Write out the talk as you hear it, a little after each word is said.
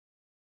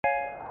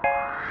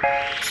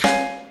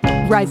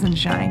Rise and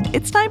shine.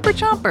 It's time for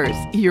Chompers,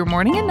 your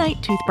morning and night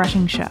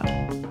toothbrushing show.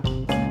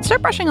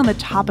 Start brushing on the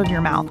top of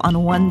your mouth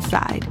on one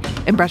side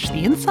and brush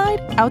the inside,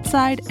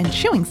 outside, and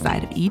chewing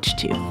side of each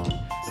tooth.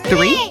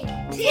 3,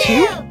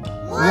 2,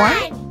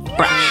 1,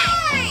 brush.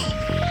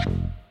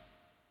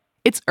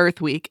 It's Earth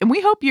Week, and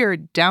we hope you're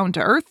down to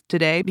earth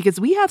today because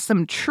we have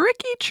some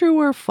tricky true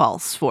or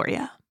false for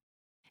you.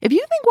 If you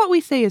think what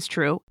we say is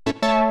true,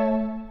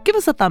 give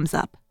us a thumbs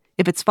up.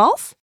 If it's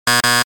false,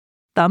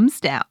 thumbs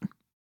down.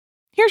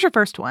 Here's your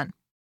first one.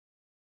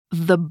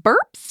 The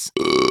burps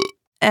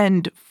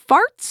and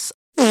farts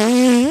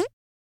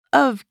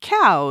of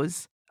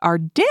cows are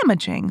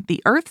damaging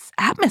the Earth's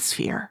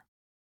atmosphere.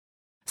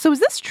 So is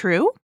this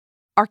true?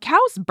 Are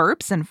cows'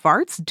 burps and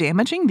farts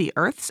damaging the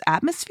Earth's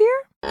atmosphere?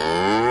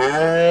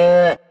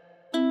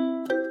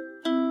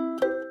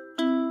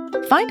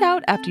 Find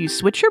out after you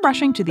switch your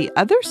brushing to the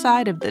other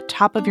side of the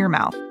top of your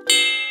mouth.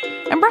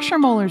 And brush your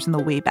molars in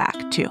the way back,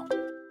 too.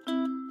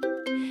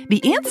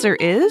 The answer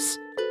is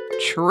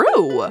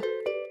true.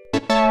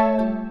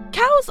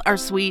 Cows are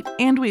sweet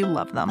and we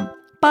love them,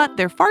 but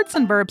their farts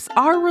and burps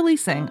are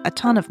releasing a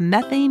ton of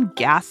methane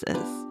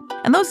gases.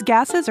 And those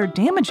gases are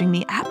damaging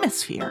the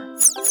atmosphere.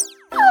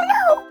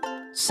 Oh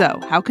no! So,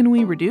 how can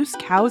we reduce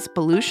cows'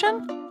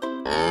 pollution?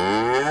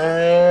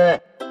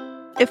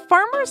 If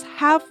farmers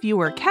have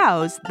fewer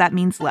cows, that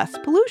means less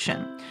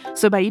pollution.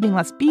 So by eating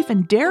less beef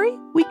and dairy,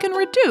 we can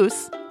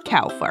reduce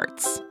cow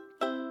farts.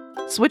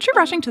 Switch your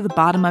brushing to the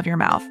bottom of your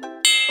mouth.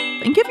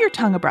 And give your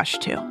tongue a brush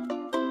too.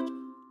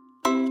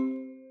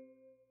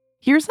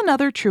 Here's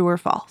another true or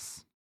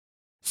false.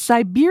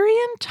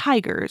 Siberian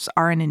tigers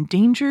are an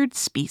endangered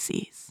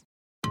species.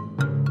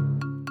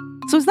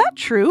 So is that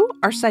true?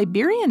 Are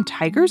Siberian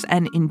tigers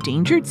an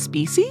endangered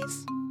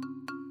species?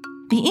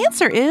 The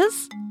answer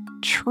is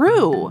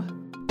true.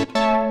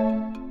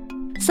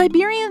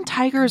 Siberian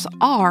tigers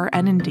are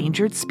an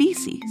endangered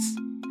species.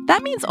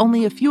 That means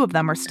only a few of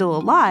them are still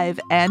alive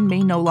and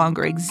may no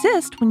longer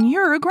exist when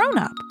you're a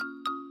grown-up.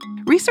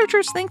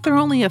 Researchers think there are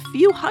only a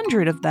few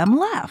hundred of them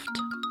left.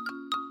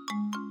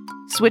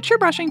 Switch your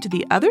brushing to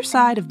the other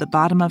side of the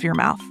bottom of your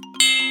mouth,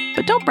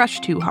 but don't brush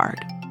too hard.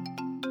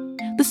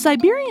 The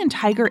Siberian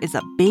tiger is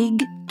a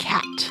big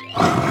cat.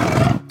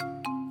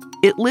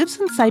 It lives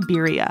in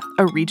Siberia,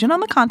 a region on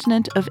the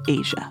continent of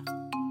Asia.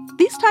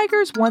 These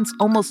tigers once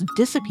almost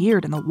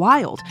disappeared in the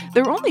wild.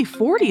 There are only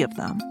 40 of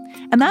them,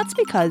 and that's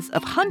because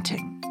of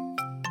hunting.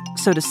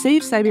 So to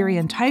save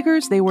Siberian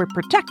tigers, they were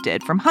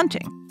protected from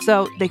hunting,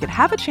 so they could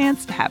have a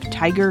chance to have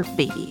tiger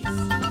babies.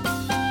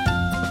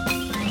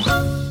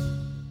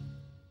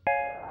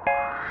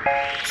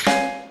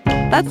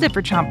 That's it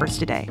for Chompers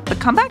today, but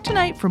come back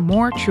tonight for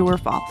more true or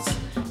false.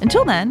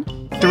 Until then,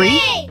 3,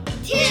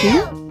 2,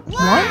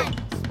 1,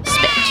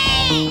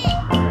 spit!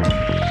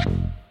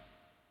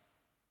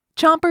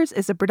 Chompers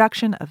is a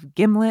production of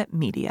Gimlet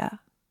Media.